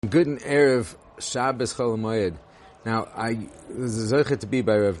Good Erev Shabbos Chol Hamoed. Now, I was zeichet to be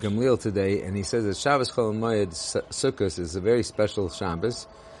by Rav Gamliel today, and he says that Shabbos Chol Hamoed Sukkos is a very special Shabbos,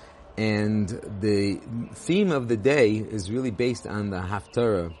 and the theme of the day is really based on the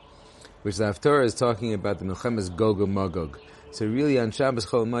Haftarah, which the Haftarah is talking about the Milchemes Gog uMagog. So really on Shabbos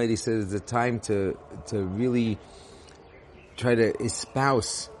Chol Hamoed, he says it's a time to really try to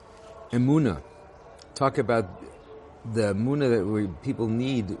espouse Emunah, talk about the emunah that people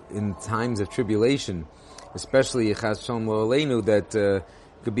need in times of tribulation, especially Chas Shalom Lo Aleinu, that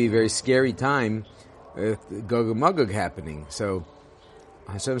could be a very scary time with Gog uMagog happening. So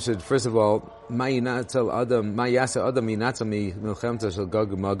Hashem said, first of all, Ma yasa adam yinatzal mi milchemta shel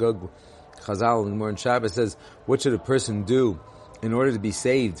Gog uMagog. Chazal in the morning Shabbos says, what should a person do in order to be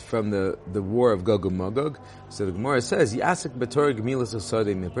saved from the war of Gog uMagog? So the Gemara says, Yasik b'Torah gemilas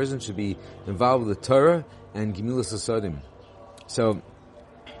hasadim. A person should be involved with the Torah and gemilas hasadim. So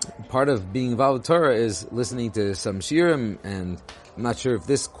part of being involved with Torah is listening to some shirim, and I'm not sure if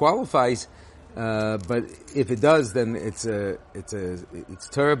this qualifies, but if it does, then it's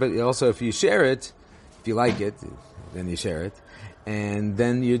Torah. But also, if you share it, if you like it, then you share it, and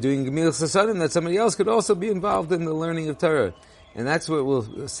then you're doing gemilas hasadim, that somebody else could also be involved in the learning of Torah. And that's what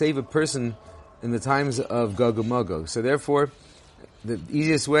will save a person in the times of Gog uMagog. So therefore, the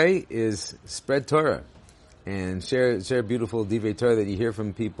easiest way is spread Torah and share beautiful divrei Torah that you hear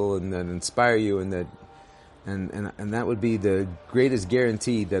from people and that inspire you, and that would be the greatest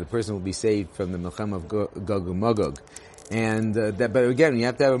guarantee that a person will be saved from the Milchem of Gog uMagog. And but again, you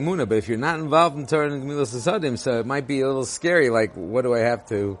have to have emunah. But if you're not involved in Torah and gemilas hasadim, so it might be a little scary. Like, what do I have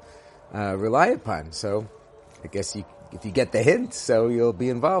to rely upon? So I guess if you get the hint, so you'll be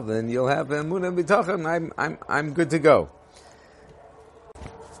involved, and you'll have emunah b'tachon. I'm good to go.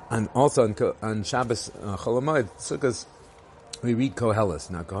 And also on Shabbos Chol Hamoed Sukkos, we read Koheles.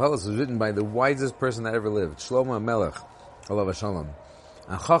 Now Koheles was written by the wisest person that ever lived, Shlomo Melech, alav Shalom,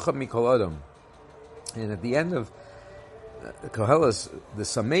 and Chacham mikol Adam. And at the end of Koheles, the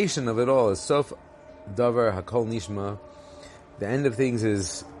summation of it all is Sof Davar Hakol Nishma. The end of things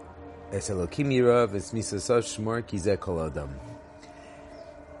is Es Elokim Yirav, Es Misasot Shmor Kizeh Kol Adam.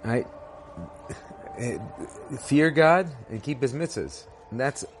 Right? Fear God and keep His mitzvahs. And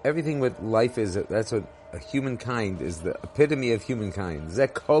that's everything what life is. That's what a humankind is, the epitome of humankind.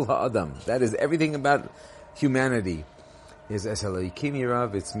 Zeh Kol Ha'adam. That is everything about humanity. Is Es Elokim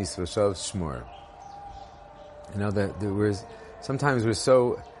Yirav, Es Misasot Shmor. You know that sometimes we're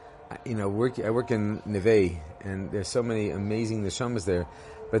so, I work in Nivei, and there's so many amazing neshamas there,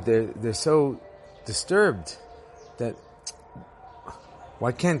 but they're so disturbed that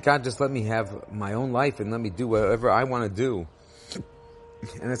why can't God just let me have my own life and let me do whatever I want to do?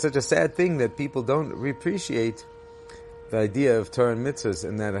 And it's such a sad thing that people don't appreciate the idea of Torah and mitzvahs,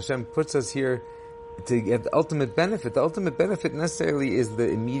 and that Hashem puts us here to get the ultimate benefit. The ultimate benefit necessarily is the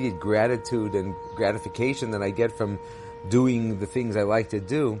immediate gratitude and gratification that I get from doing the things I like to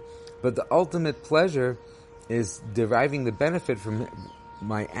do. But the ultimate pleasure is deriving the benefit from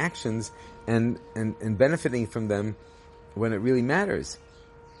my actions and benefiting from them when it really matters.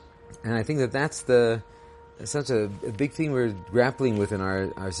 And I think that's such a big thing we're grappling with in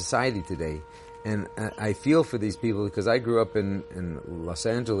our society today. And I feel for these people because I grew up in Los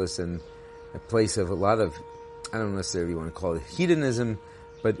Angeles, and a place of a lot of, I don't necessarily want to call it hedonism,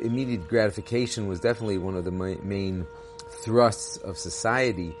 but immediate gratification was definitely one of the main thrusts of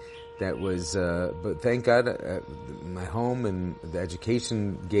society. That was, but thank God, my home and the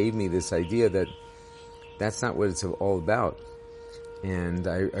education gave me this idea that that's not what it's all about. And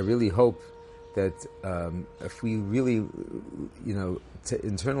I really hope that if we really, to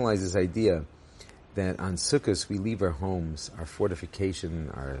internalize this idea that on Sukkot we leave our homes, our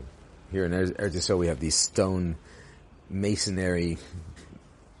fortification, here in Eretz Yisrael we have these stone masonry,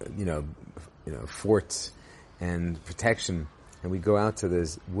 forts and protection, and we go out to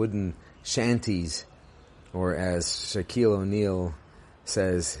these wooden shanties, or as Shaquille O'Neal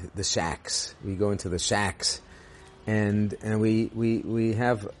says, the shacks. We go into the shacks, and we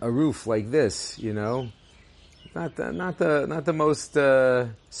have a roof like this, not the most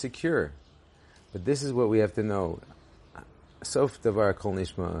secure, but this is what we have to know. Sof davar kol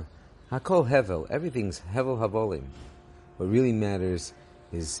nishma, hakol hevel. Everything's hevel havolim. What really matters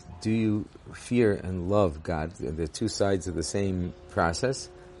is, do you fear and love God? They're two sides of the same process.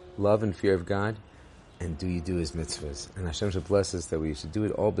 Love and fear of God. And do you do His mitzvahs? And Hashem should bless us that we should do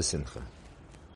it all b'simcha.